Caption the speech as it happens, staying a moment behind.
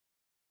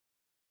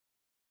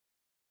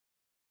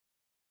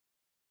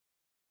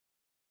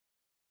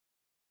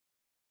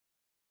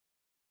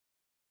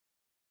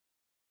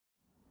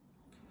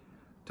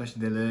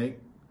Tashdele,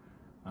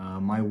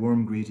 my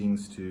warm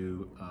greetings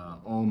to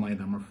all my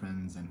Dharma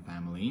friends and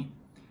family.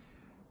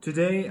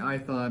 Today, I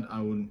thought I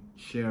would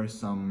share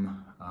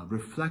some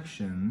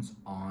reflections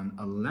on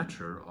a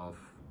letter of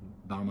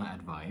Dharma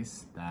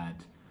advice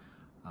that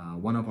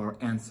one of our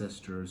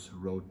ancestors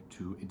wrote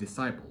to a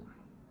disciple.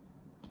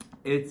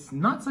 It's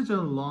not such a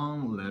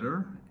long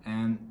letter,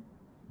 and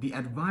the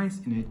advice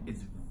in it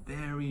is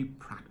very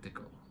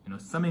practical,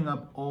 summing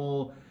up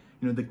all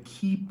the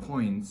key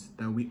points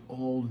that we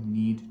all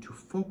need to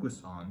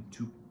focus on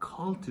to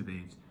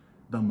cultivate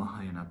the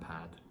Mahayana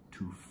path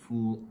to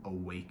full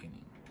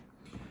awakening.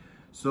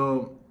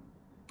 So,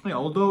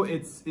 although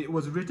it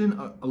was written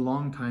a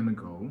long time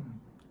ago,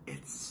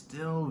 it's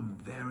still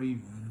very,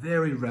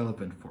 very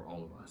relevant for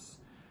all of us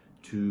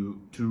to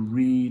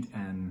read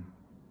and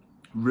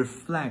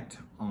reflect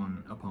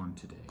upon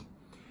today.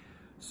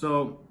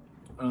 So,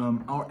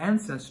 our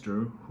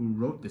ancestor who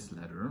wrote this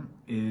letter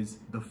is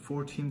the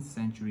 14th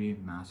century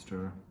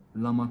master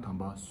Lama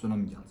Tamba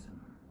Sonam Gyaltsen.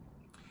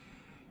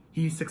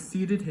 He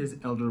succeeded his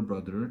elder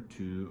brother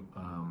to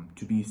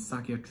be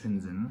Sakya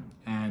Trinzen,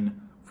 and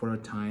for a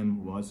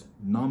time was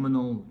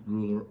nominal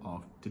ruler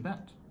of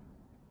Tibet.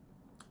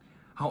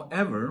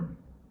 However,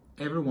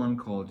 everyone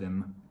called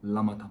him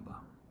Lama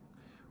Tamba,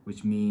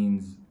 which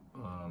means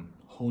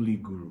holy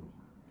guru,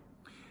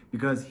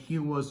 because he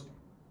was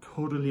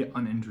totally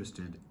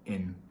uninterested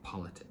in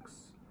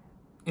politics.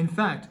 In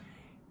fact,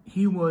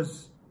 he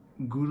was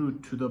guru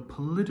to the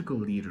political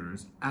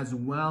leaders as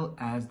well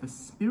as the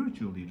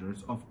spiritual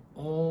leaders of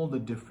all the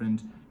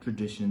different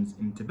traditions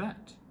in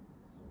Tibet,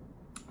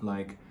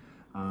 like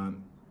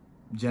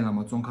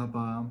Jelama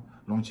Tsongkhapa,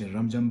 Longche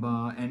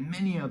Ramjamba, and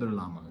many other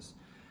lamas.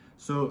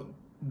 So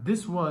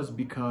this was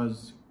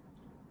because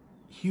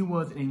he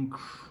was an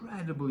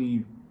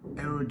incredibly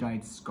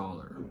erudite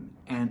scholar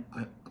and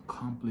an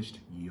accomplished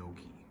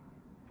yogi.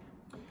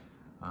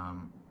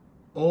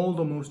 All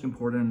the most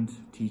important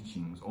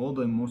teachings, all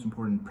the most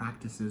important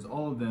practices,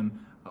 all of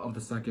them of the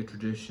Sakya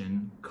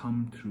tradition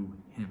come through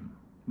him,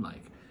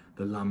 like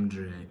the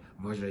Lamdre,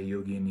 Vajra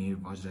Yogini,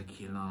 Vajra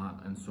Kila,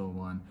 and so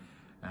on.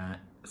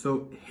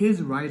 So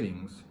his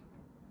writings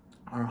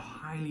are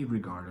highly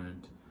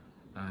regarded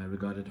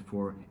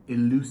for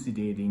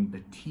elucidating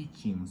the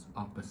teachings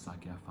of the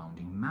Sakya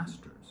founding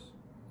masters.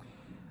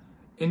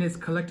 In his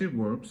collected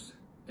works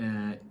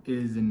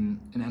is an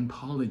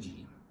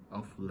anthology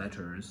of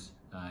letters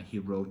he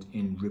wrote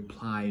in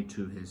reply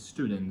to his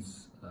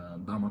students'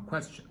 Dharma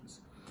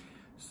questions.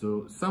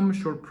 So some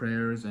short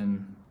prayers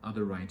and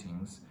other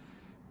writings.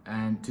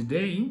 And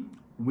today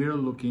we're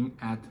looking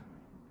at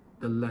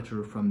the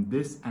letter from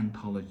this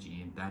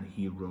anthology that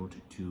he wrote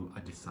to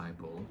a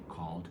disciple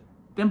called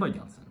Tenpa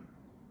Gyaltsen.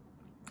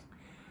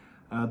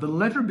 The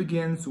letter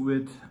begins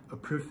with a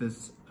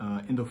preface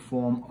in the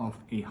form of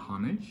a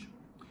homage,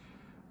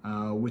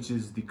 which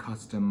is the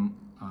custom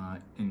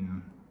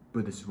in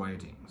Buddhist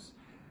writings.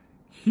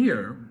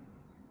 Here,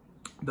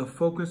 the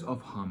focus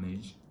of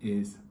homage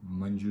is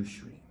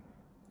Manjushri,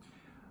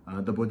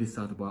 the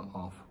Bodhisattva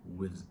of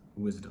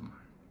wisdom.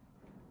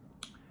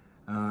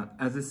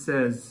 As it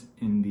says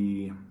in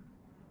the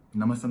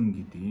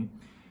Namasamgiti,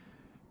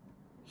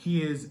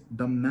 he is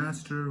the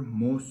master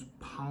most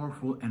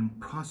powerful and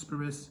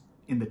prosperous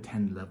in the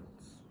 10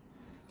 levels,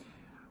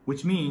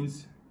 which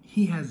means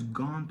he has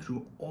gone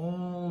through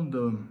all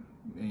the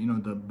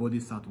the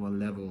Bodhisattva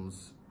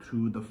levels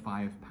through the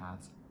 5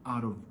 paths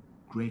out of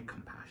great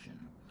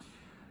compassion.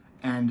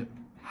 And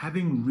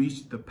having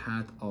reached the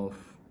path of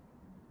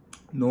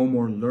no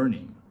more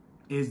learning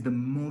is the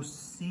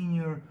most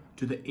senior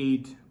to the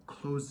 8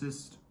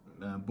 closest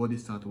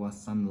Bodhisattva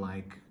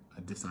son-like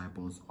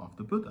disciples of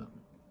the Buddha.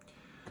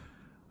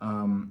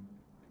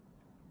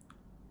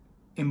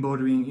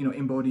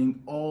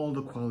 Embodying all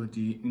the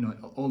quality,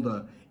 all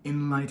the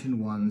enlightened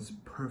one's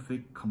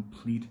perfect,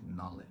 complete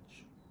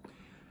knowledge.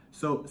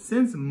 So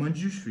since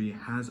Manjushri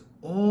has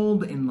all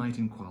the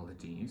enlightened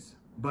qualities,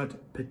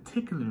 but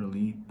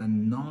particularly the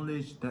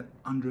knowledge that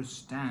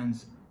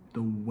understands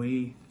the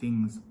way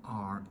things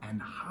are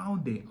and how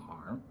they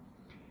are,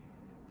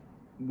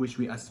 which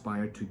we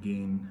aspire to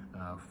gain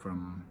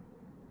from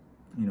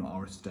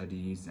our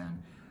studies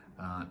and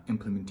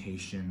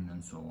implementation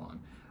and so on,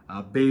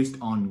 based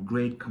on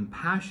great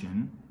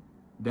compassion,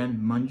 then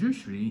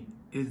Manjushri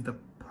is the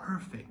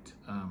perfect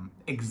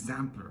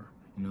exemplar,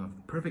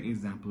 perfect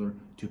exemplar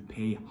to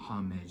pay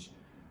homage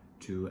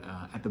to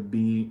at the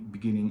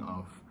beginning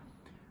of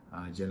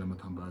Jelama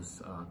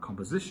Tamba's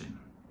composition,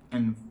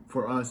 and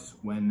for us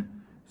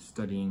when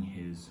studying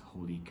his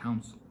holy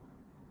counsel.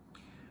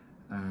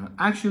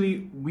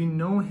 Actually, we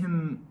know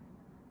him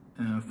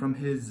from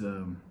his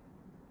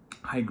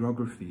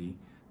hagiography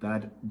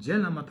that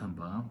Jelama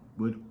Tamba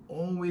would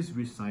always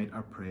recite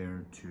a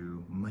prayer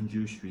to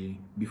Manjushri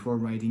before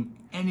writing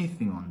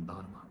anything on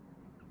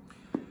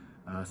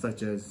Dharma,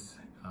 such as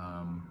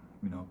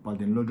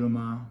Palden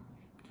Lodroma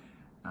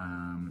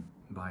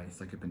by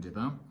Sakya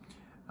Pandita,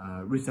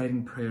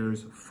 reciting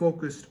prayers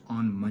focused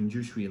on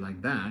Manjushri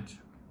like that,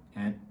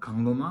 and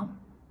Kangloma,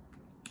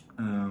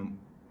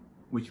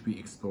 which we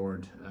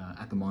explored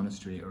at the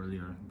monastery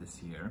earlier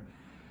this year,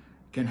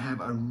 can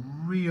have a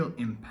real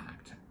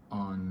impact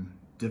on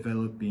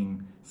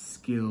developing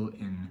skill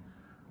in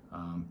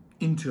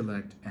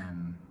intellect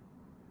and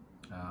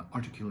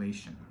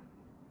articulation.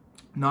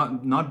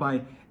 Not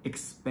by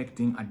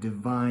expecting a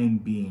divine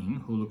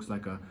being who looks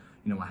like a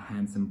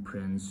handsome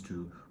prince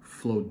to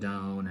float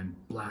down and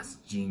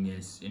blast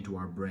genius into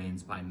our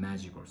brains by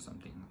magic or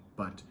something,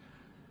 but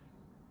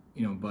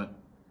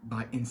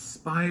by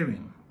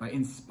inspiring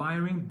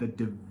the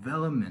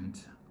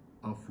development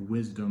of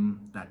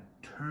wisdom that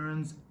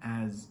turns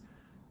as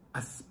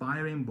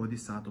aspiring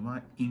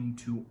bodhisattva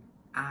into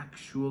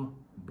actual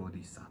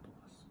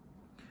bodhisattvas.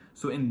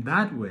 So in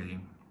that way,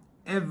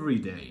 every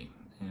day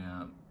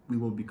we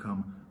will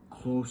become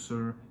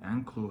closer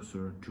and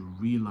closer to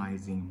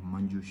realizing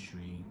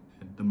Manjushri,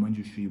 the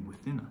Manjushri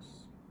within us.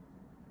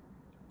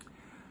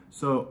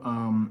 So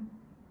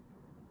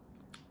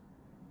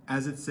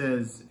as it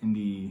says in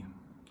the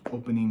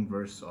opening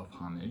verse of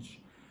homage,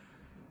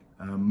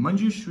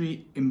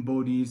 Manjushri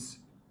embodies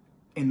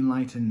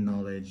enlightened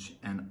knowledge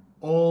and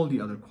all the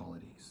other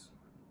qualities.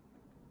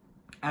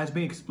 As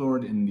we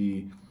explored in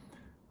the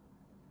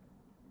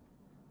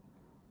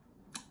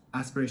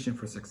aspiration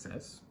for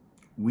success,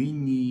 we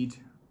need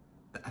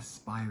the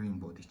aspiring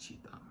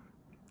bodhicitta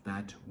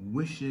that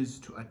wishes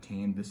to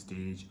attain the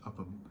stage of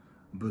a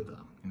Buddha,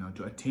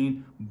 to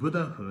attain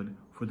Buddhahood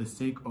for the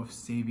sake of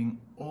saving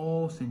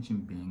all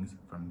sentient beings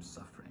from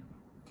suffering.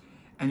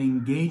 An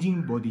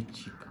engaging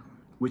bodhicitta,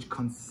 which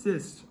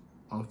consists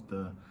of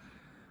the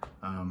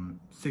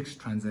 6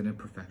 transcendent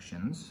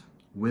perfections,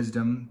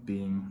 wisdom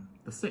being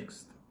the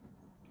 6th.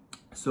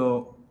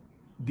 So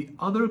the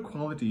other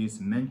qualities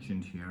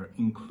mentioned here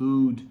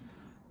include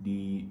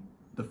the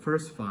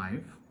first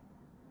 5,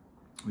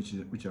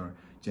 which are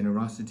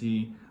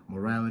generosity,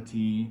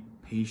 morality,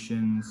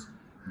 patience,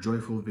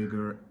 joyful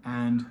vigor,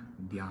 and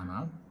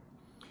dhyana.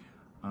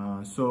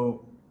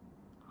 So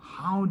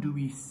how do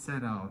we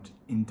set out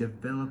in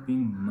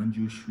developing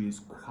Manjushri's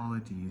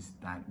qualities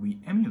that we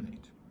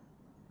emulate?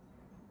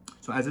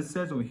 So as it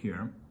says over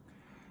here,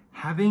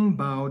 having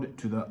bowed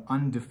to the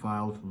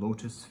undefiled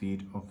lotus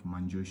feet of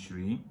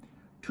Manjushri,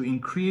 to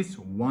increase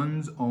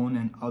one's own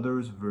and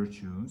others'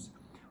 virtues,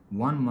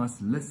 one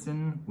must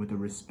listen with a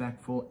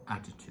respectful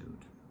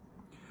attitude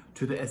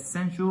to the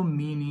essential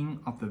meaning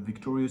of the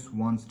victorious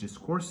one's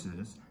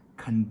discourses,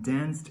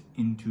 condensed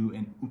into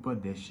an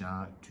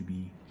upadesha to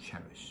be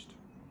cherished.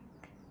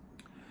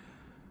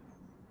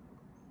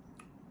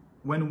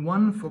 When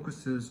one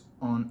focuses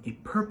on a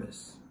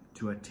purpose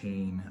to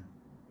attain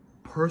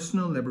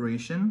personal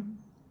liberation,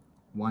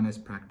 one is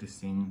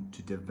practicing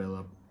to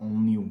develop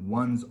only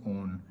one's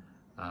own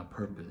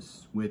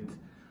purpose with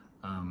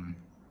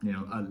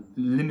a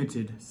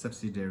limited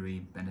subsidiary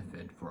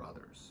benefit for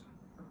others.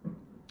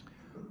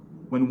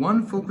 When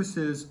one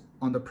focuses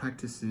on the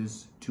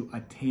practices to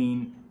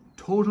attain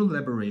total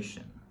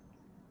liberation,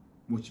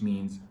 which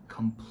means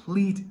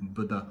complete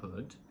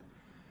Buddhahood,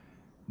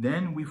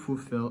 then we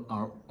fulfill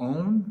our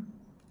own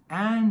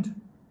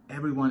and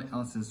everyone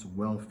else's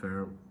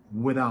welfare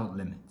without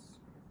limits,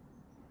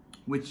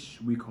 which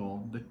we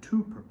call the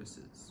 2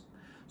 purposes.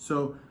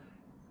 So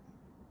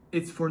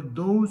it's for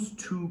those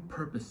 2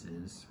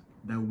 purposes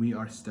that we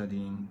are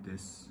studying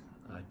this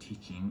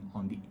teaching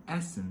on the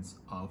essence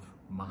of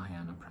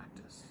Mahayana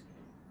practice.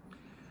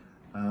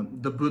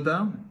 The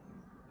Buddha,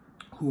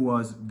 who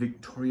was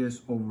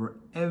victorious over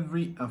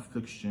every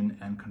affliction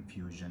and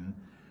confusion,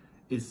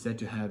 is said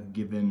to have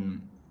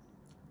given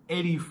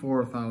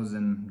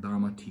 84,000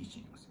 Dharma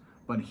teachings.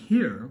 But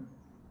here,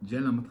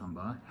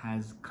 Jelamatamba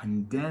has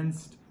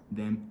condensed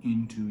them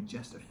into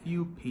just a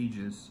few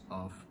pages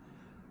of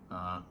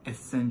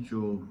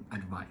essential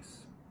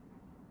advice.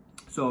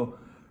 So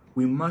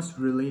we must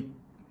relate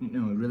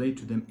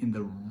to them in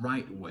the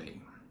right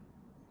way,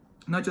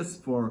 not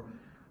just for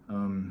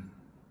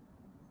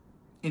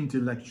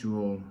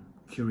intellectual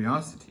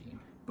curiosity,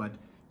 but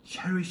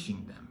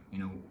cherishing them,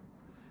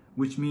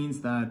 which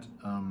means that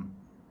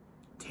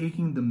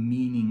taking the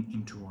meaning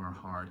into our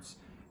hearts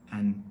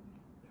and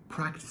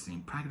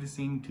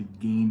practicing to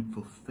gain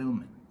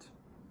fulfillment.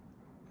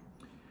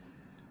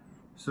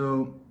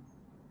 So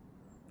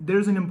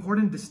there's an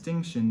important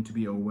distinction to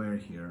be aware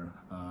here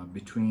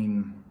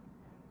between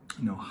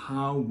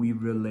how we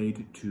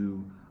relate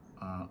to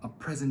a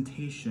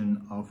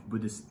presentation of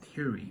Buddhist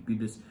theory,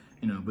 Buddhist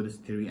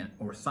theory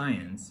or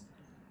science,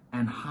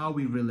 and how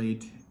we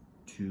relate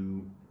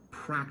to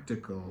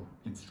practical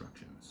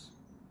instructions.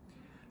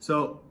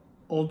 So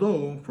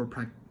although for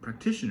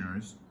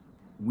practitioners,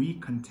 we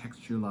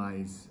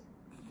contextualize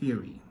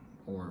theory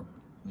or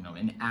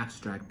an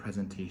abstract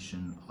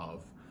presentation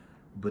of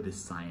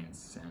Buddhist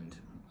science and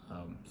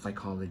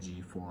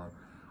psychology for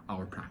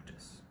our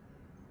practice.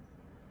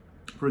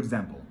 For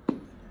example,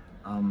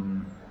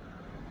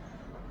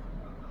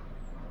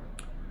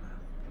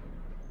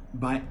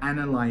 by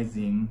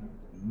analyzing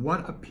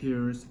what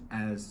appears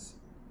as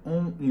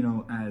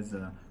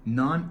a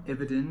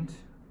non-evident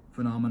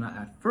phenomena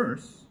at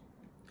first,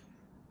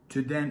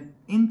 to then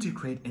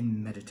integrate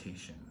in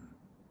meditation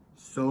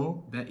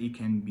so that it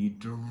can be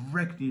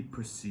directly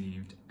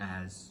perceived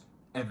as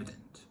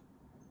evident.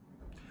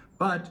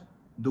 But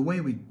the way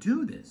we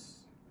do this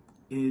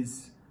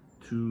is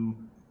through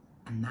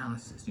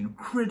analysis,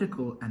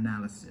 critical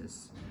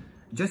analysis,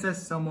 just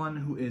as someone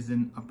who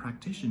isn't a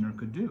practitioner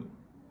could do.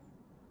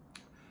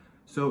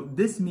 So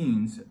this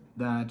means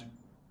that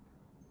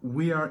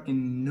we are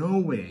in no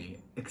way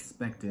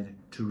expected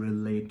to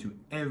relate to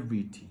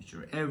every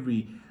teacher,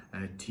 every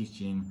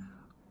teaching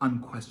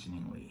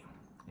unquestioningly,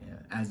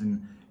 as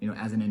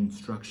an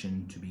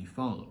instruction to be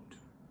followed.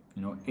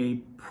 A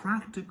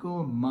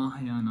practical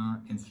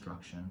Mahayana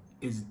instruction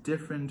is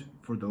different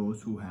for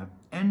those who have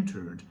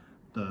entered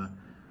the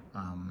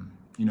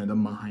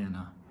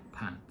Mahayana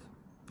path.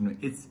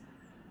 It's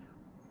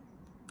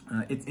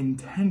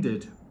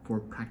intended for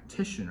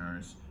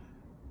practitioners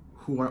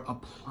who are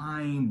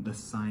applying the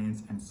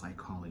science and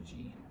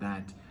psychology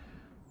that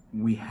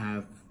we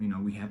have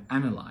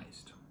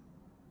analyzed.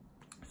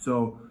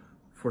 So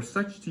for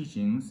such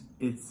teachings,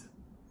 it's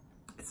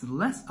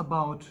less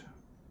about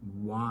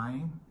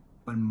why,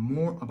 but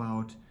more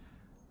about,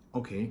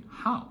 okay,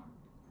 how,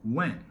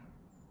 when.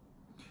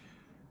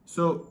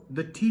 So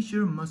the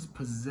teacher must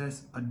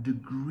possess a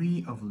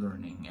degree of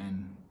learning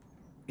and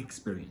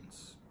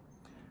experience.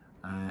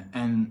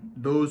 And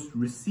those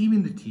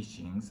receiving the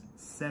teachings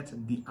set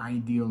the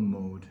ideal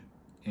mode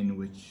in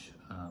which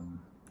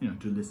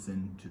to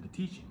listen to the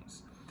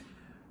teachings.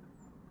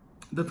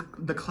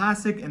 The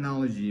classic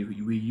analogy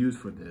we use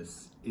for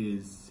this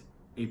is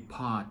a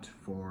pot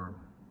for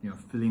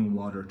filling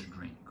water to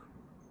drink.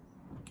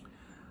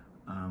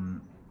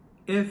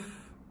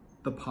 If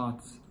the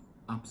pot's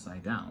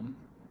upside down,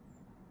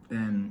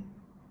 then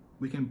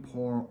we can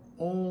pour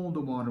all the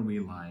water we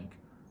like,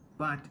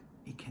 but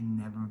it can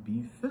never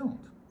be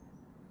filled.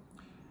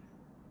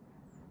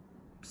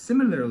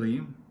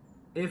 Similarly,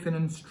 if an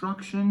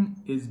instruction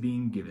is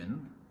being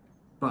given,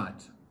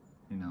 but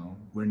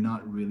we're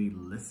not really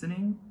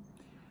listening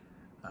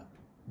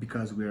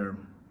because we're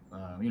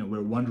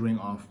wandering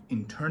off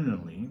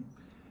internally,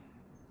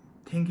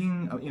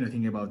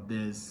 thinking about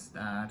this,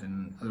 that,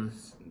 and other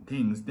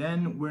things,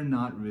 then we're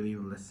not really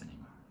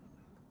listening.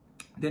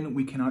 Then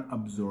we cannot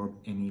absorb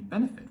any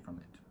benefit from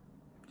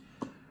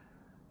it.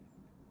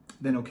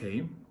 Then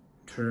okay,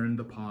 turn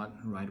the pot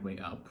right way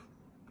up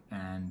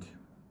and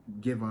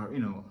give our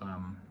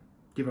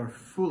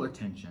full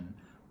attention.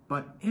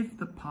 But if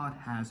the pot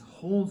has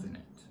holes in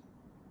it,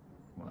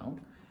 well,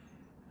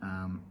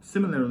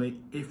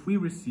 similarly, if we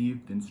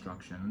receive the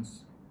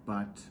instructions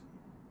but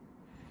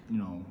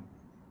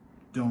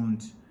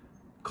don't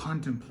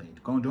contemplate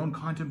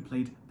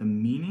the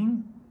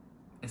meaning,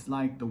 it's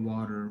like the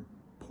water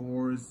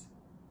pours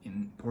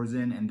in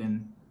and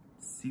then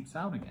seeps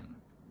out again.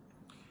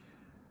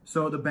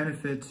 So the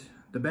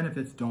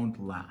benefits don't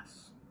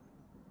last.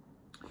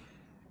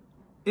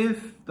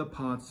 If the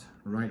pot's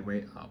right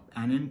way up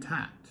and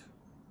intact,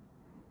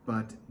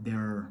 but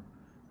there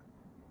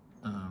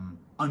are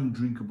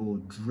undrinkable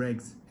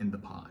dregs in the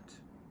pot,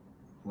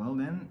 well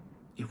then,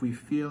 if we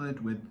fill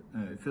it with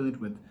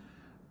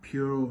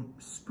pure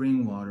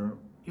spring water,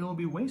 it will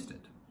be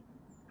wasted.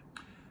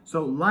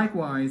 So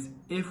likewise,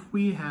 if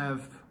we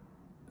have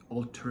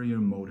ulterior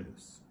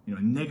motives,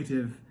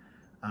 negative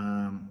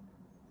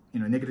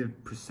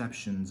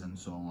perceptions and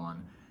so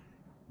on,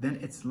 then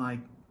it's like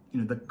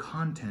the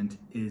content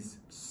is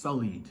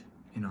sullied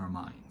in our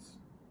minds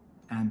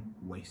and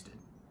wasted.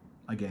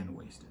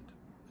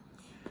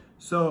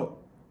 So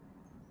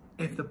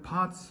if the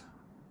pot's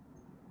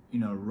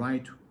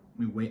right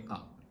way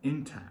up,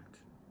 intact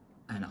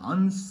and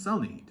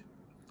unsullied,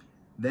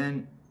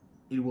 then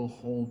it will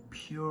hold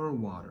pure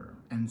water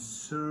and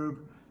serve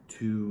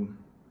to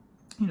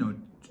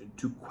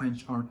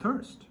quench our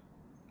thirst.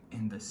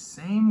 In the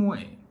same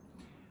way,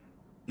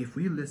 if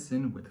we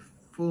listen with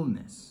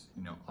fullness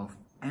of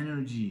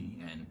energy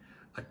and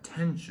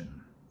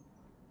attention,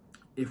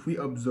 if we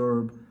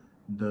absorb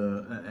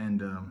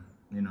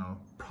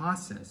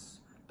process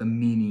the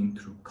meaning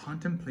through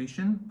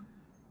contemplation,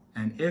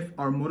 and if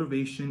our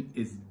motivation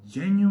is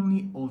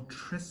genuinely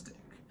altruistic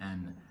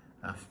and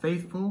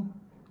faithful,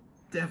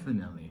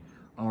 definitely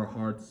our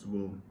hearts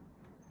will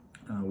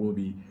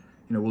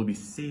be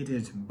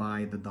sated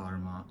by the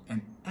Dharma,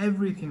 and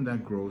everything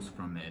that grows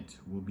from it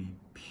will be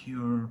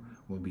pure,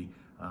 will be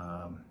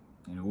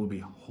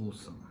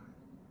wholesome.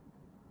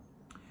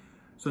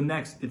 So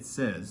next it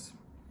says,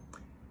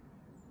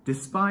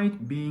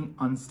 despite being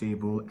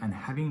unstable and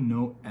having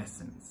no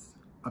essence,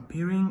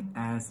 appearing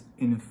as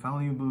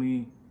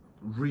infallibly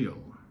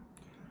real,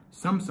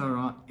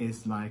 samsara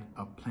is like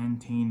a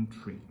plantain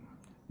tree,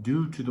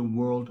 due to the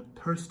world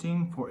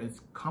thirsting for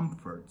its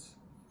comforts.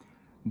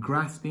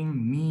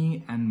 Grasping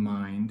me and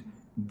mind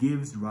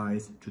gives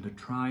rise to the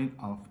triad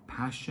of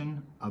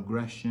passion,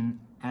 aggression,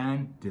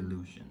 and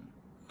delusion.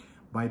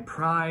 By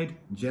pride,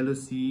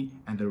 jealousy,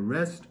 and the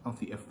rest of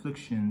the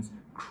afflictions,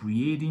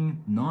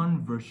 creating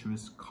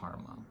non-virtuous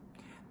karma.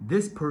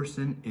 This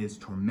person is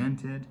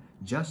tormented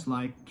just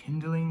like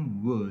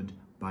kindling wood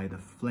by the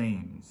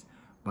flames,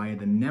 by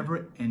the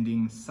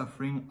never-ending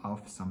suffering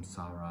of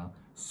samsara,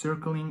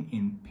 circling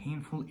in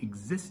painful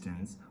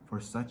existence for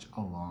such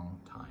a long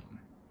time.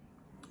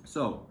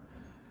 So,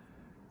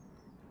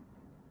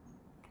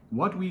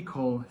 what we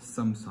call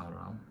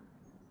samsara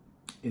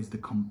is the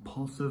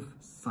compulsive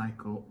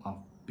cycle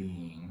of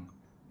being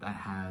that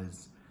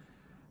has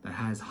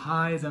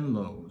highs and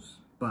lows,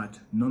 but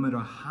no matter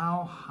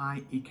how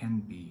high it can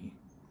be,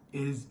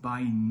 it is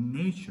by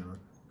nature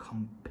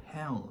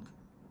compelled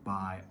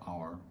by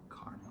our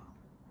karma.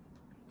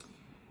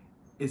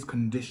 It's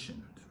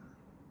conditioned.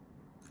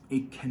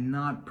 It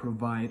cannot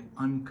provide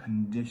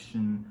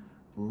unconditioned,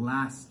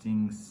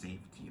 lasting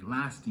safety,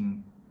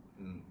 lasting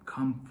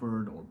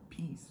comfort or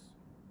peace.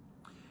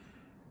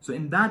 So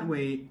in that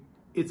way,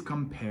 it's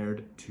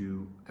compared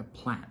to a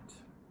plant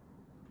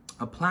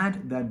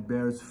that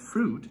bears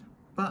fruit,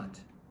 but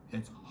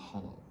it's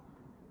hollow.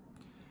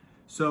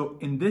 So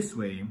in this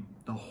way,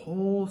 the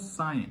whole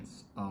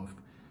science of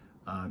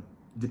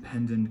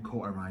dependent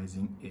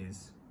co-arising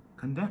is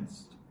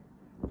condensed.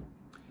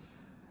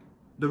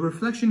 The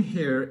reflection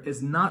here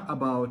is not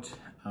about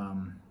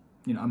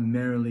a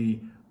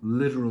merely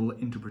literal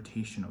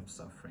interpretation of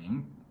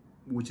suffering,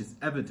 which is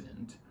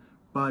evident,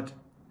 but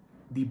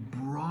the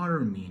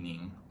broader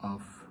meaning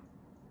of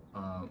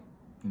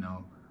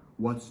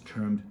what's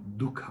termed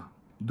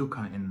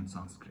dukkha in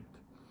Sanskrit.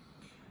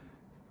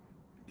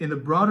 In the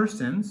broader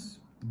sense,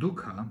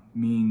 dukkha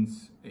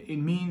means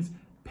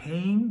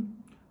pain,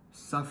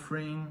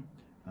 suffering,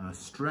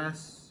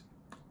 stress,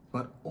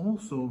 but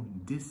also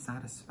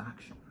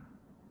dissatisfaction.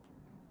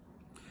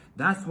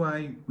 That's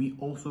why we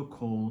also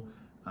call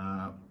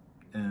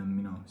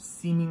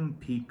seeming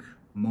peak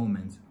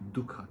moments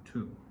dukkha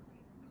too.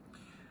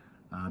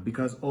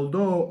 Because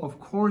although of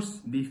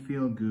course they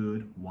feel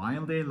good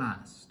while they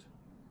last,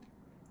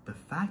 the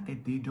fact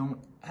that they don't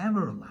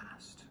ever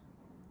last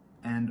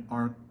and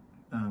are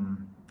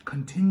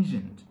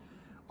contingent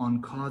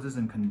on causes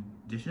and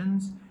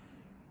conditions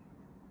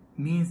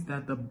means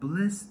that the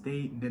bliss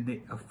that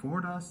they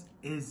afford us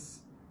is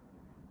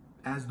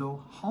as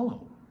though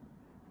hollow.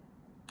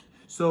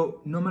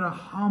 So no matter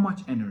how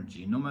much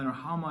energy, no matter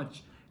how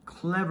much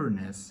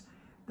cleverness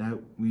that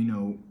we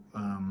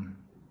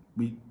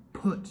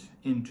put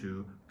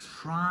into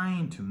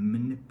trying to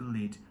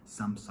manipulate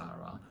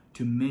samsara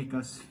to make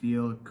us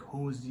feel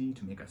cozy,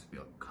 to make us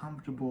feel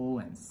comfortable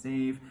and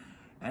safe,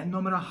 and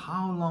no matter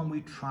how long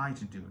we try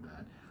to do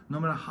that, no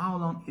matter how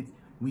long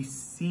we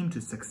seem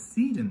to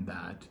succeed in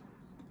that,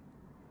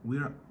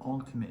 we're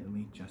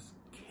ultimately just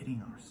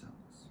kidding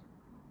ourselves,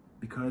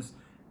 because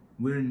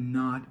we're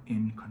not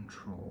in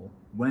control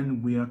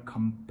when we are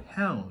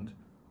compelled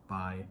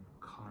by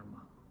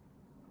karma.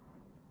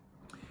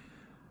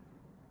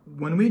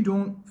 When we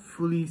don't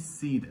fully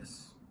see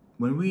this,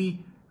 when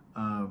we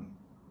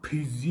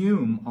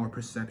presume our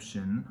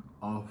perception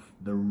of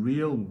the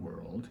real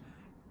world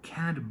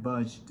can't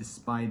budge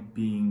despite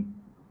being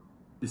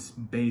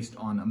based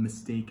on a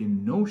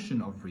mistaken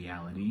notion of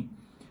reality,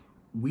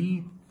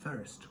 we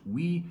thirst,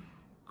 we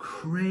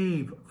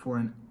crave for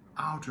an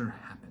outer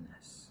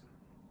happiness.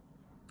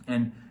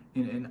 And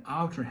in an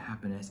outer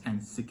happiness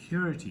and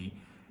security,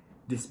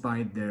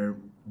 despite there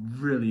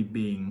really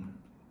being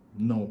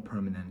no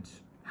permanent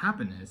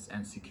happiness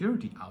and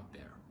security out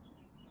there.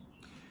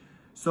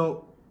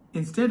 So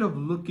instead of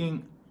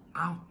looking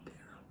out there,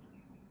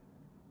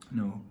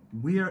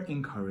 we are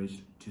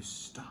encouraged to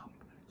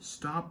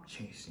stop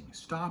chasing,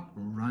 stop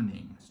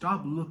running,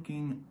 stop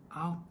looking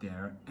out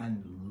there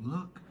and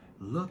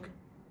look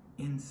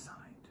inside.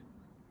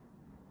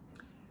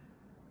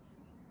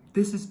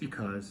 This is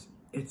because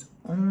it's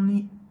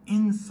only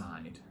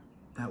inside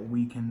that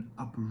we can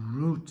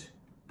uproot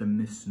the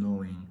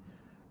misknowing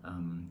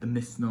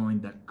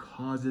that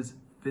causes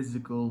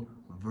physical,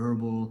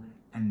 verbal,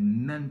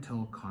 and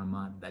mental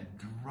karma that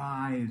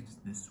drives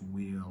this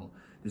wheel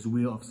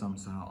of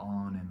samsara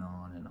on and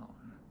on and on.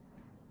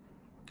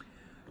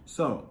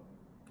 So,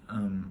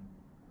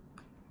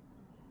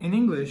 in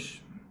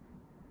English,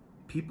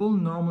 people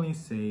normally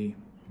say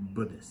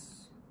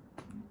Buddhists,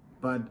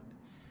 but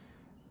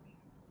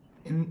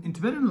in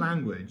Tibetan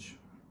language,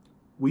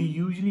 we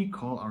usually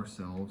call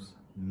ourselves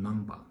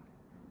Nangpa.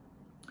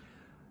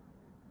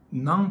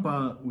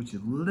 Nangpa, which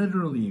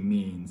literally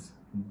means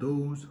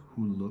those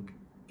who look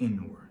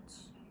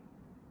inwards.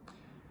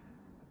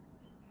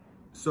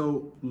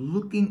 So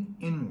looking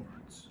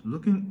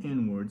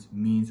inwards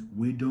means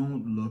we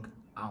don't look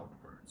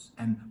outwards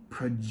and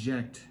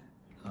project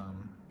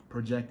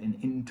an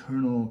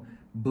internal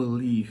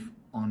belief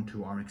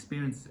onto our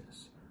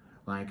experiences.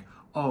 Like,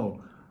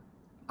 oh,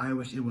 I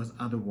wish it was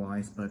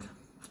otherwise, but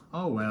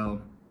oh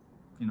well,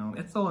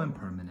 it's all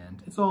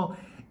impermanent. It's all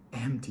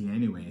empty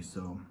anyway,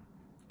 so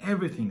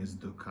everything is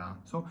dukkha.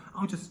 So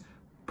I'll just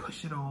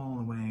push it all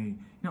away.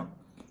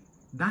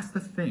 That's the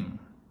thing.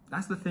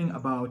 That's the thing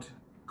about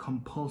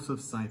compulsive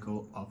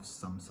cycle of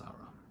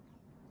samsara.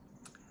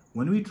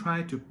 When we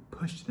try to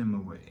push them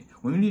away,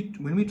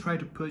 when we try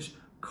to push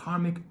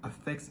karmic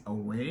effects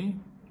away,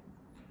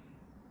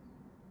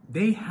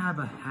 they have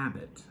a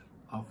habit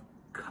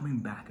coming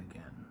back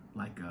again,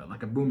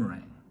 like a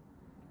boomerang,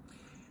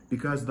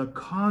 because the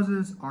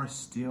causes are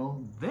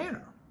still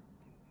there.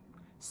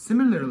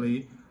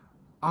 Similarly,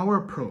 our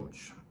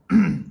approach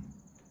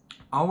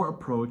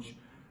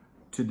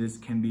to this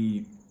can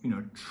be,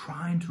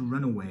 trying to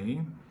run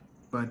away,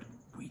 but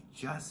we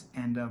just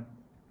end up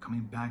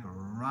coming back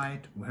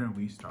right where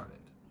we started.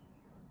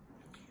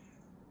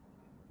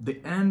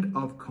 The end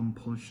of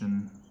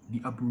compulsion,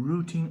 the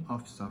uprooting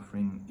of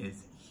suffering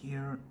is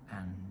here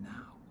and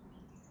now.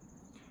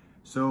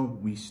 So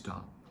we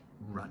stop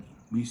running,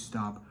 we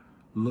stop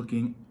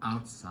looking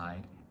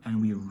outside,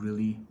 and we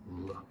really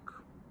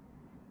look.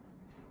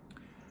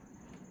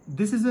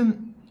 This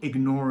isn't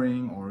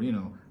ignoring or,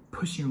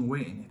 pushing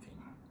away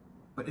anything,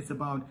 but it's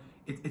about,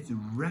 it's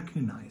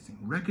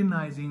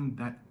recognizing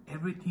that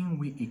everything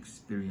we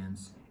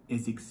experience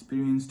is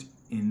experienced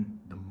in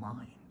the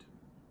mind.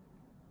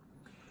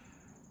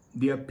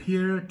 They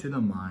appear to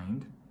the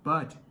mind,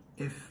 but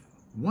if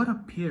what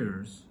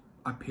appears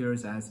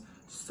as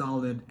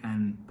solid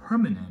and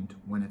permanent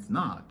when it's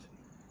not,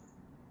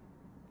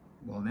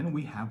 well, then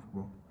we have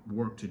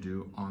work to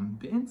do on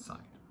the inside.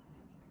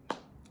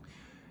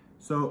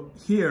 So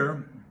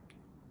here,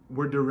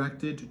 we're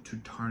directed to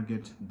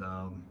target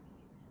the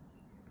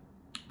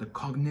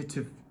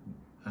cognitive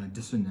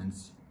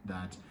dissonance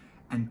that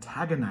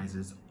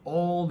antagonizes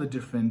all the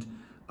different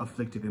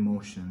afflictive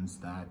emotions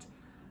that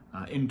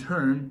in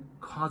turn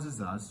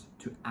causes us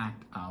to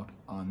act out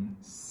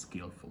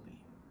unskillfully.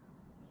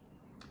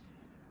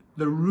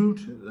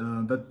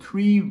 The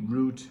three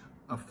root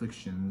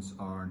afflictions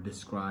are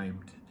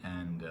described,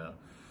 and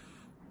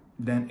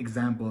then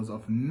examples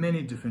of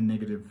many different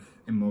negative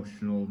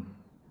emotional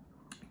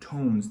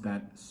tones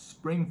that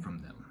spring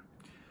from them.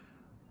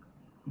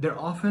 They're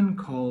often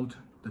called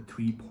the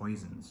three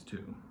poisons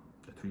too,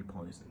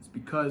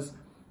 because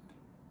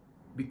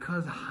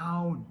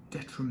how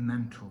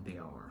detrimental they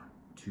are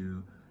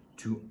to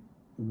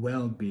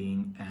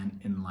well-being and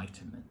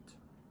enlightenment.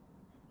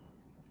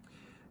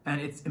 And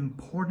it's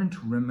important to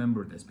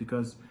remember this,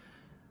 because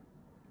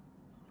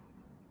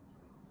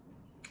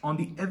on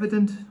the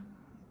evident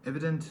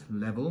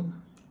level,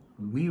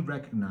 we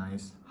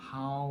recognize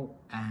how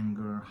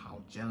anger,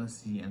 how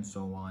jealousy, and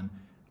so on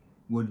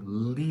would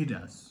lead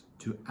us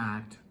to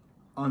act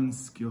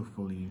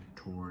unskillfully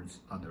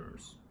towards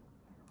others,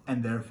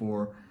 and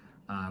therefore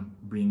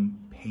bring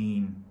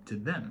pain to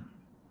them.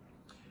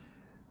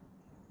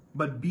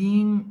 But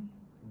being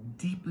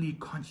deeply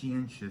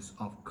conscientious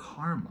of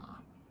karma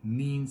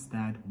means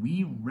that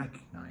we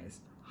recognize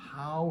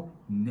how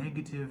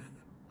negative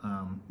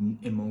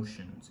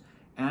emotions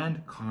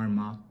and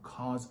karma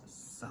cause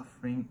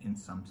suffering in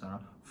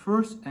samsara,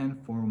 first and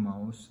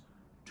foremost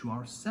to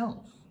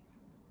ourselves.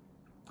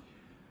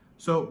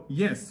 So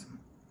yes,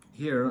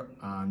 here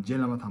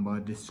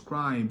Jelavathamba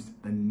describes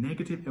the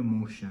negative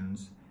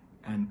emotions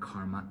and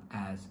karma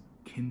as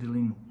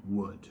kindling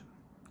wood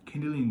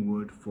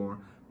for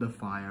the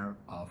fire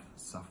of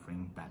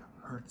suffering that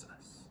hurts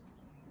us.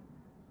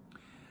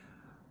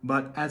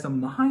 But as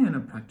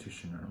Mahayana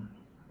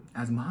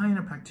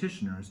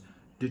practitioners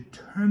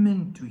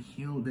determined to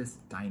heal this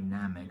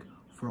dynamic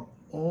for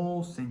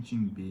all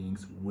sentient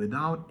beings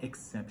without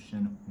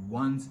exception,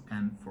 once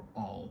and for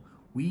all,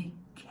 we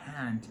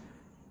can't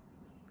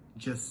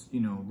just,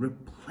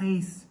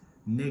 replace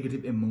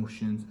negative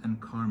emotions and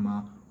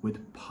karma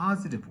with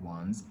positive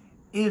ones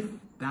if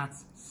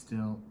that's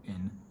still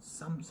in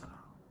samsara.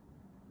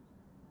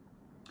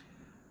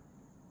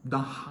 The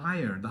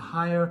higher,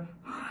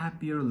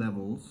 happier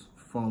levels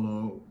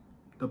follow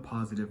the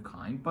positive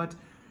kind, but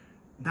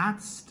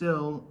that's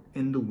still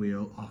in the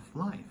wheel of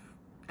life,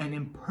 and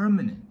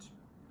impermanent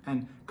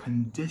and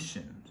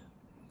conditioned.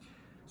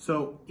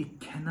 So it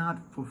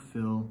cannot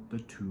fulfill the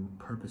two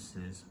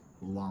purposes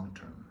long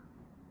term.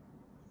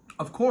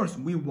 Of course,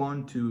 we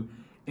want to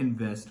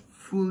invest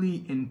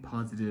fully in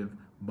positive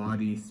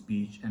body,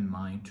 speech, and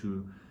mind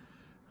to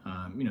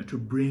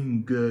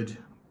bring good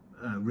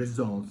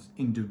results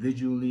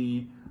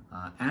individually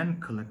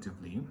and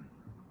collectively,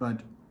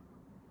 but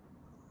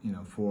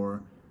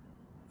for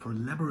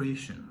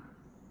liberation,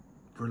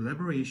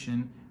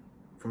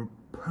 for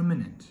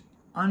permanent,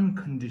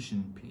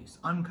 unconditioned peace,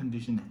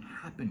 unconditioned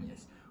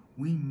happiness,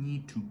 we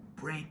need to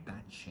break the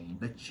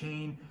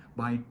chain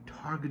by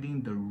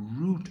targeting the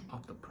root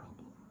of the problem.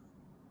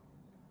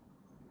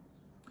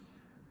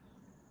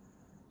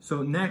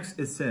 So next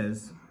it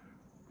says,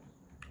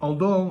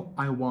 although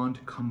I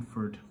want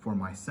comfort for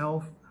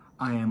myself,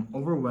 I am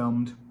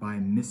overwhelmed by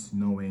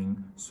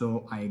misknowing,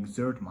 so I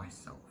exert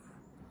myself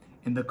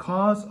in the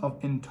cause of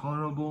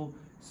intolerable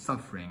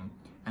suffering,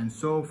 and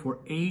so for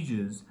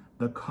ages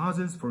the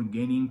causes for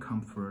gaining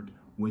comfort,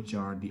 which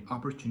are the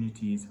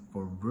opportunities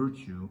for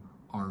virtue,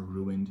 are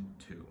ruined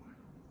too.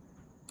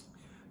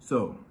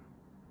 So,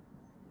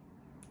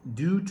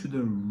 due to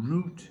the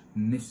root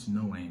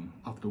misknowing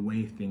of the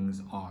way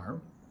things are,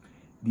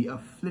 the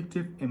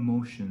afflictive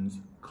emotions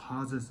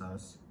causes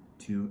us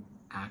to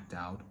act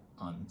out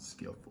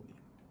unskillfully.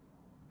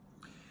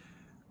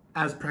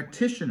 As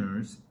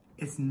practitioners,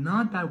 it's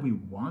not that we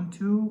want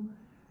to,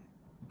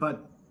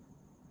 but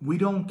we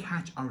don't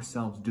catch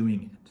ourselves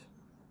doing it.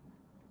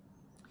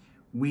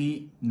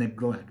 We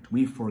neglect,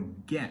 we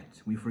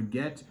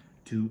forget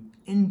to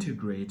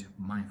integrate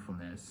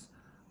mindfulness,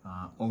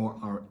 or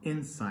our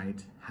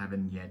insight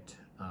haven't yet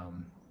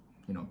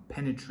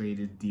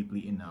penetrated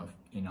deeply enough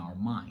in our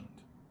mind.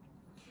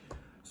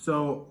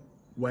 So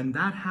when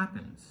that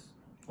happens,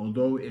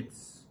 although it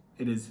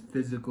is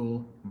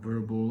physical,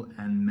 verbal,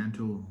 and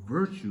mental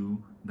virtue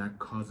that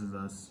causes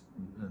us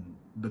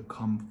the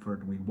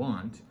comfort we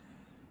want,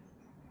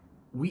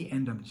 we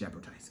end up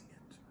jeopardizing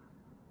it.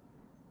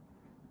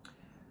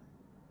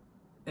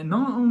 And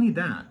not only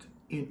that,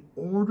 in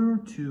order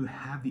to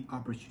have the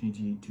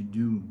opportunity to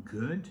do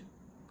good,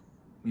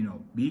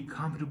 be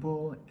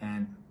comfortable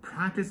and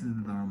practice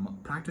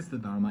the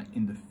Dharma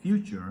in the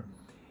future,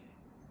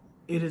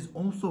 it is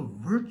also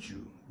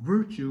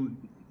virtue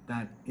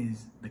that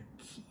is the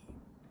key.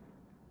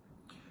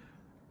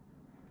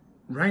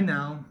 Right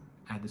now,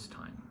 at this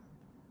time,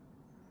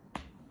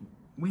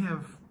 we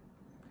have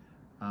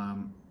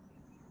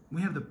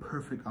the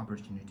perfect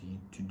opportunity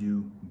to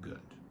do good.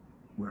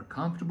 We're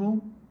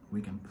comfortable,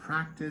 we can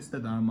practice the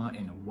Dharma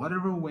in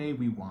whatever way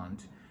we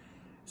want.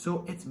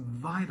 So it's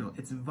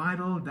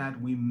vital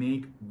that we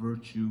make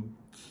virtue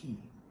key.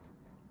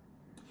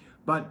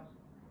 But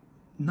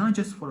not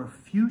just for a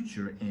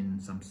future in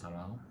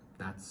samsara,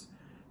 that's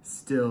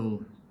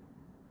still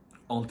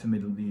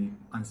ultimately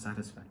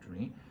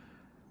unsatisfactory.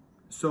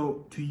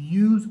 So to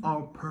use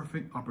our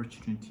perfect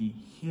opportunity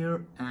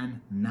here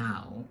and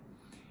now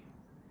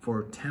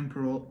for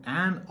temporal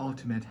and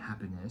ultimate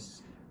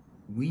happiness,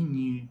 we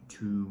need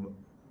to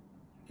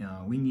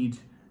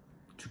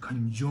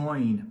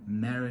conjoin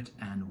merit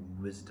and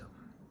wisdom,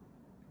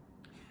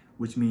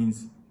 which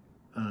means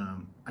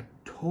a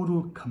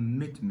total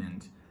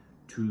commitment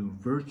to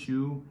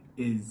virtue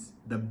is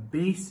the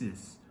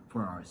basis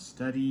for our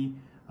study,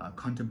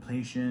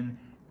 contemplation,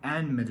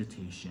 and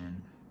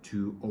meditation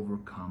to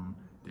overcome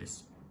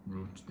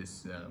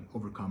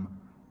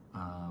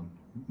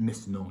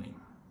misknowing.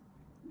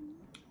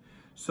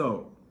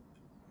 So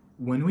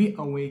when we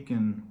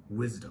awaken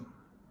wisdom,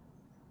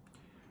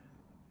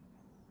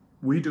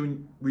 we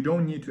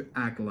don't need to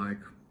act like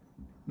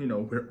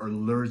we're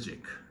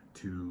allergic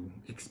to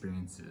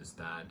experiences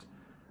that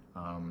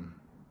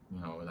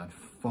that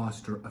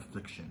foster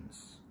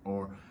afflictions,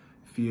 or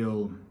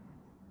feel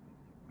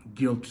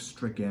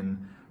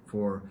guilt-stricken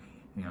for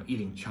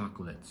eating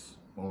chocolates,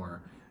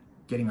 or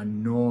getting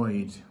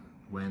annoyed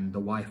when the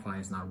Wi-Fi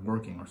is not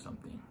working or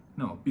something.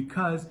 No,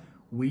 because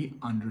we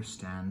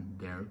understand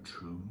their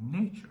true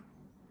nature.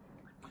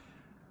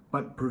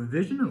 But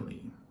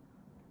provisionally,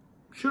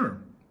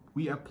 sure,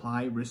 we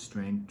apply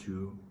restraint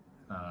to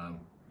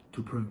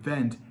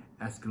prevent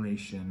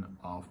escalation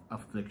of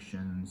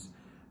afflictions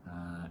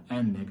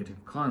and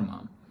negative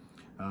karma,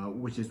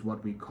 which is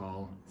what we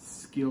call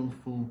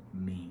skillful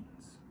means.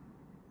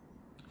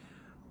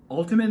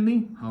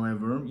 Ultimately,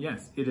 however,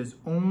 yes, it is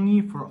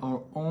only for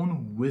our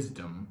own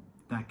wisdom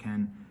that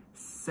can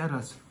set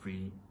us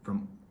free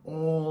from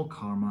all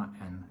karma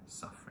and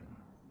suffering.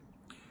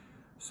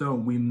 So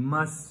we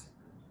must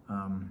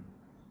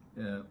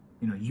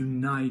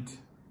unite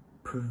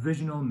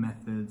provisional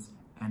methods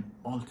and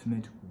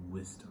ultimate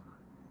wisdom.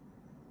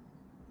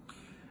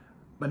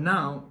 But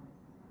now,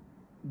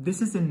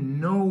 this is in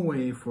no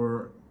way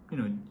for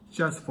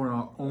just for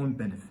our own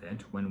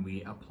benefit when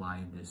we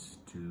apply this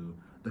to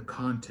the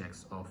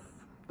context of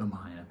the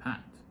Mahayana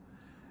path.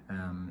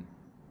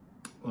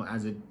 Well,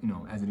 as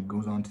it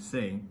goes on to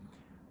say,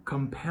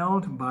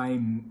 compelled by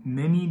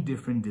many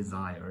different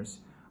desires,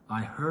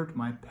 I hurt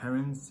my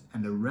parents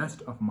and the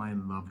rest of my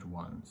loved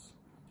ones,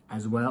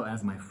 as well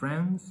as my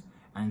friends,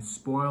 and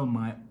spoil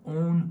my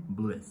own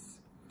bliss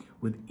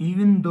with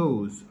even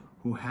those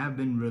who have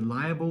been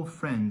reliable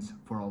friends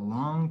for a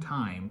long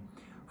time.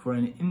 For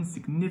an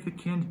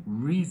insignificant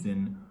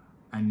reason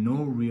and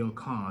no real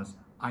cause,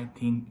 I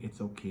think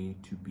it's okay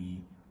to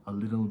be a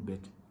little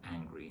bit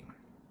angry.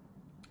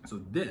 So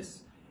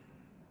this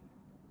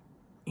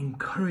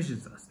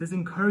encourages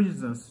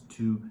us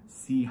to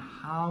see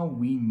how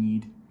we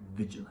need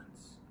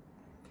vigilance.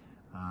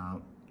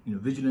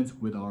 Vigilance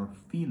with our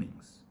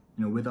feelings,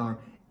 with our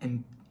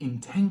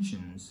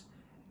intentions,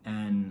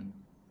 and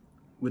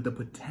with the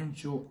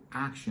potential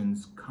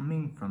actions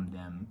coming from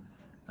them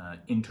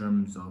in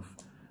terms of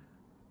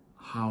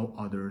how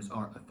others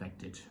are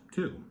affected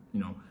too,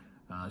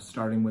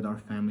 starting with our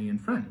family and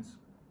friends.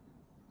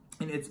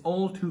 And it's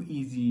all too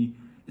easy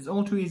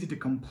to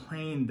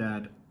complain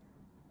that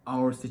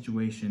our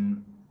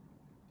situation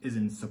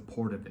isn't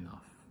supportive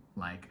enough.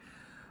 Like,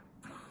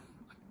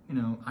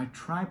 I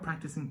try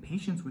practicing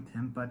patience with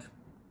him, but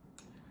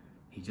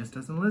he just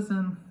doesn't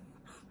listen.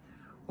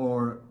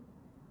 Or,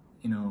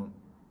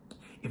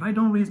 if I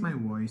don't raise my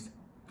voice,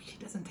 he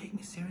doesn't take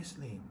me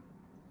seriously.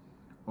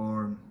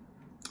 Or,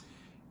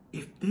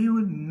 if they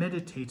would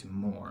meditate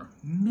more,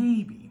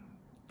 maybe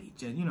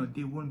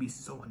they wouldn't be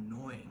so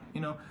annoying.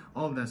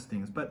 All of those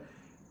things. But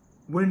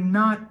we're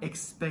not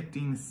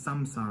expecting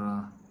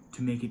samsara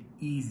to make it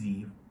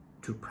easy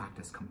to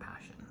practice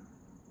compassion.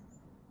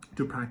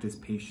 to practice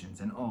patience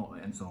and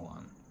so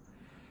on.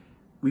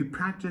 We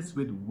practice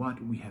with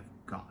what we have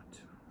got,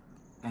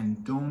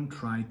 and don't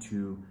try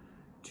to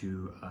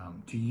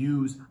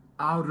use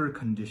outer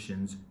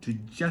conditions to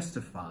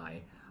justify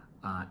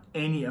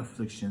any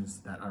afflictions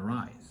that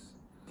arise.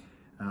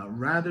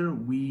 Rather,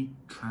 we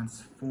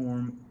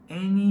transform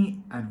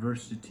any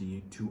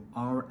adversity to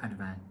our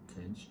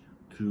advantage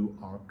through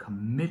our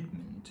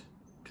commitment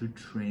to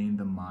train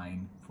the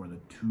mind for the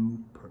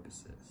two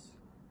purposes.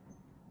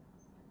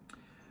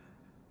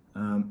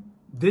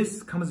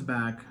 This comes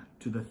back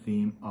to the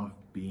theme of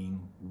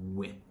being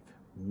with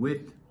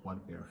what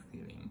we are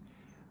feeling,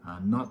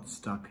 not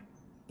stuck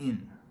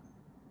in.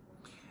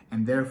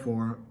 And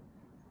therefore,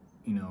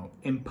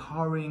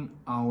 empowering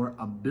our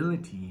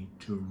ability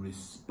to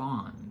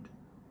respond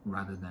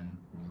rather than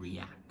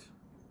react.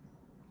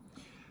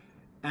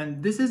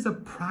 And this is a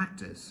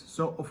practice.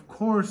 So of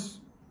course,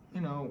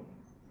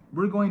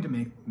 we're going to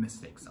make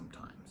mistakes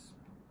sometimes.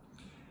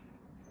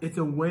 It's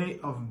a way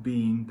of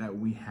being that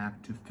we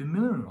have to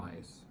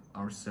familiarize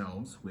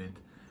ourselves with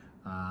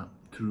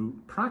through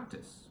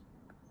practice.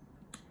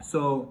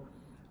 So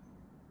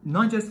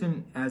not just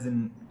as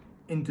an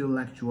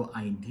intellectual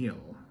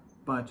ideal,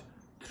 but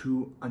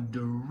through a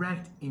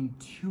direct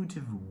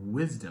intuitive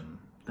wisdom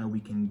that we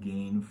can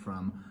gain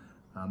from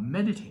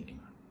meditating.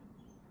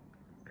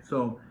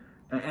 So,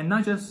 and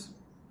not just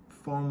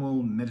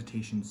formal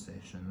meditation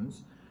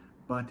sessions,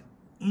 but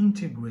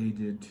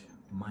integrated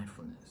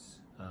mindfulness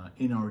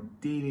in our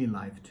daily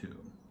life too,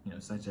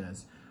 such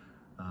as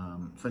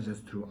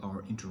through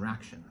our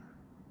interaction.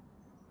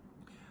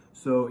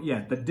 So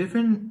yeah, the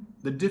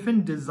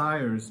different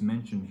desires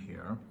mentioned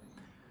here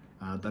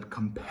that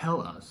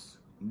compel us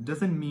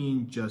doesn't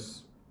mean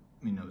just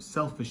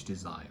selfish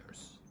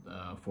desires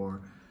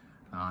for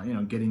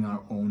getting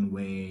our own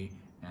way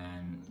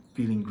and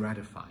feeling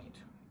gratified.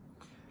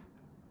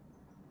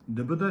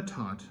 The Buddha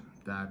taught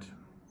that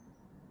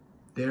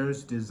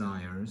there's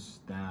desires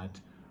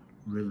that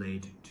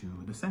relate to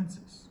the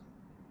senses.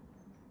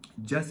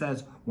 Just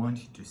as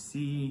wanting to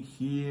see,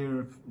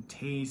 hear,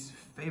 taste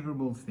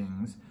favorable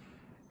things,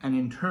 and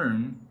in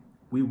turn,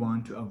 we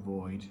want to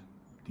avoid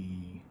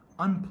the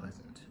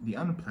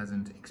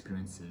unpleasant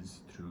experiences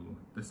through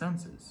the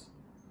senses.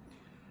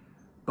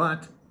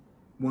 But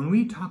when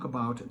we talk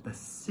about the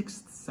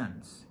sixth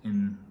sense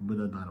in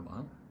Buddha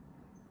Dharma,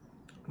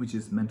 which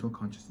is mental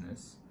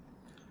consciousness,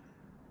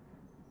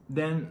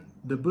 then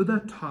the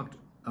Buddha talked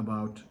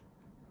about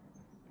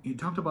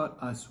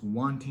us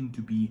wanting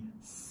to be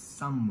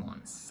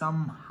someone,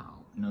 somehow,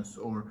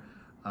 or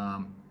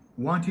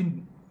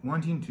wanting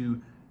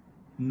to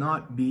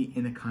not be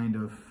in a kind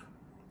of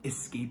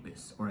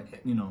escapist or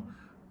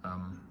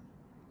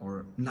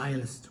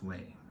nihilist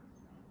way.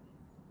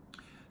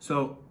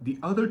 So the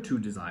other two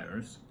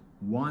desires,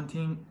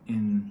 wanting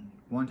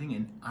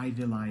an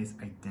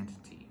idealized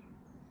identity,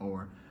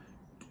 or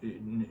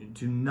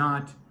to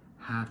not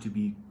have to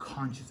be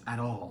conscious at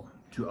all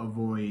to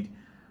avoid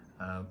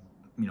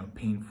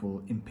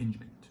painful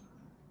impingement.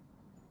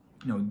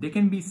 They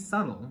can be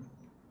subtle,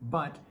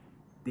 but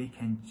they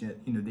can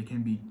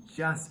be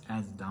just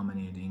as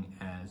dominating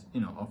as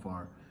of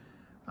our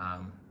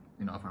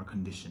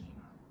conditioning.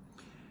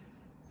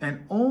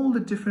 And all the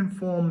different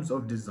forms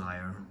of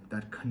desire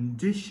that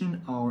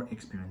condition our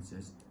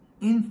experiences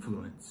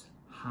influence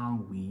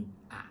how we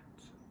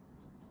act.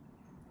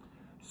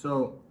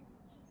 So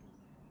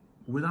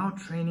without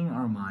training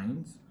our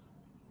minds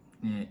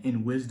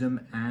in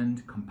wisdom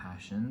and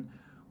compassion,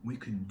 we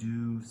could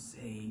do,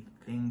 say,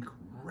 think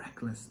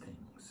reckless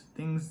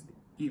things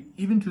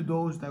even to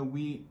those that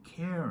we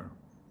care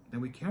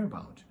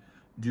about,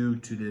 due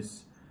to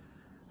this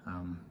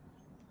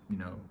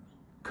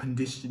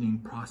conditioning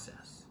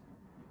process.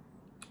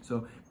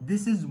 So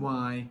this is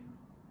why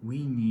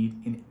we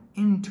need an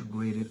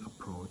integrated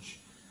approach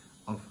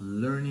of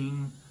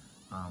learning,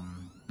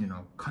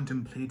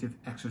 contemplative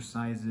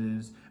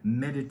exercises,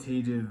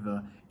 meditative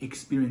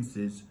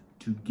experiences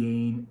to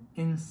gain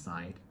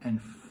insight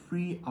and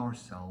free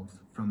ourselves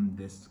from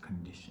this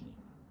conditioning.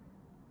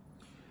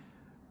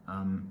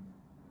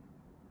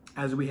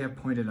 As we have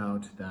pointed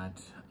out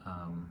that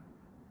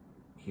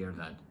here,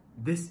 that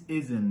this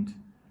isn't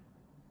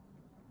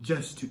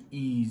just to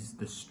ease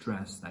the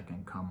stress that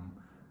can come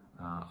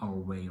our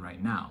way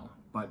right now,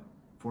 but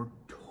for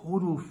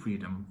total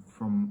freedom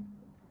from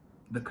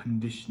the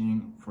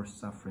conditioning for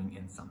suffering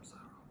in samsara.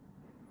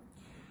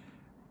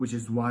 Which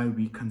is why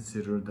we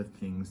consider the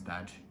things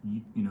that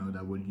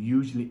that would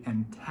usually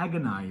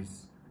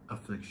antagonize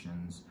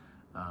afflictions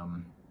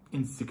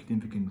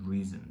insignificant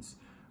reasons,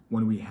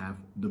 when we have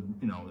the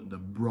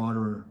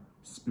broader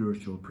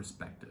spiritual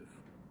perspective.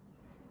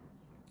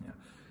 Yeah.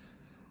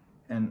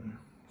 And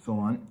so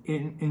on.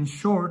 In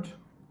short,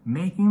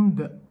 making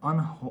the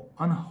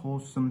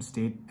unwholesome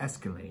state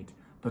escalate,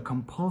 the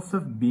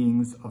compulsive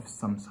beings of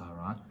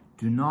samsara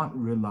do not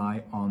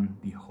rely on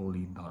the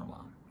holy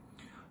Dharma.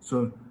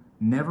 So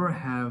never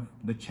have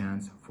the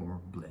chance for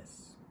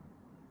bliss.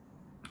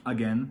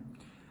 Again,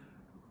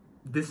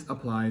 this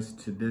applies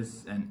to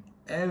this and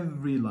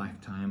every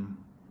lifetime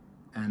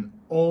and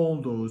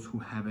all those who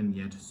haven't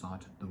yet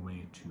sought the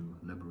way to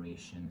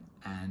liberation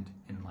and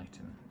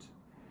enlightenment.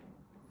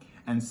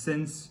 And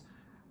since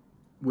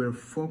we're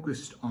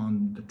focused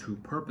on the two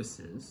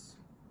purposes,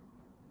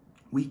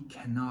 we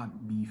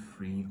cannot be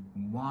free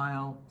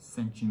while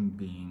sentient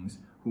beings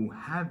who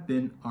have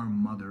been our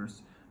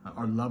mothers,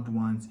 our loved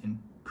ones in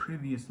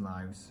previous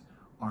lives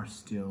are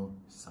still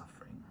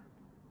suffering.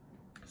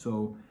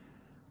 So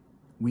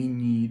we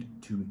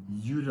need to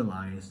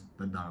utilize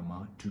the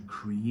Dharma to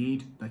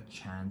create the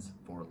chance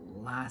for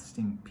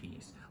lasting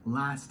peace,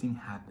 lasting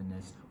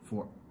happiness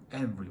for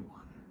everyone.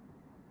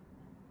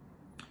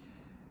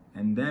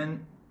 And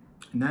then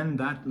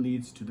that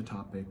leads to the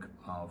topic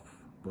of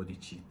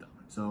bodhicitta.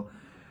 So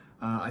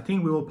I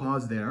think we will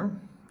pause there,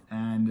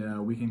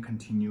 and we can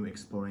continue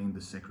exploring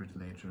the sacred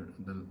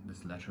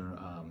this letter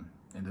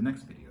in the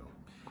next video.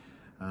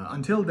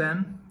 Until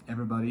then,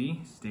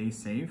 everybody, stay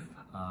safe,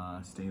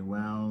 stay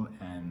well,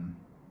 and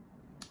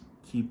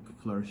keep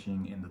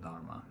flourishing in the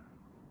Dharma.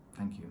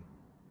 Thank you.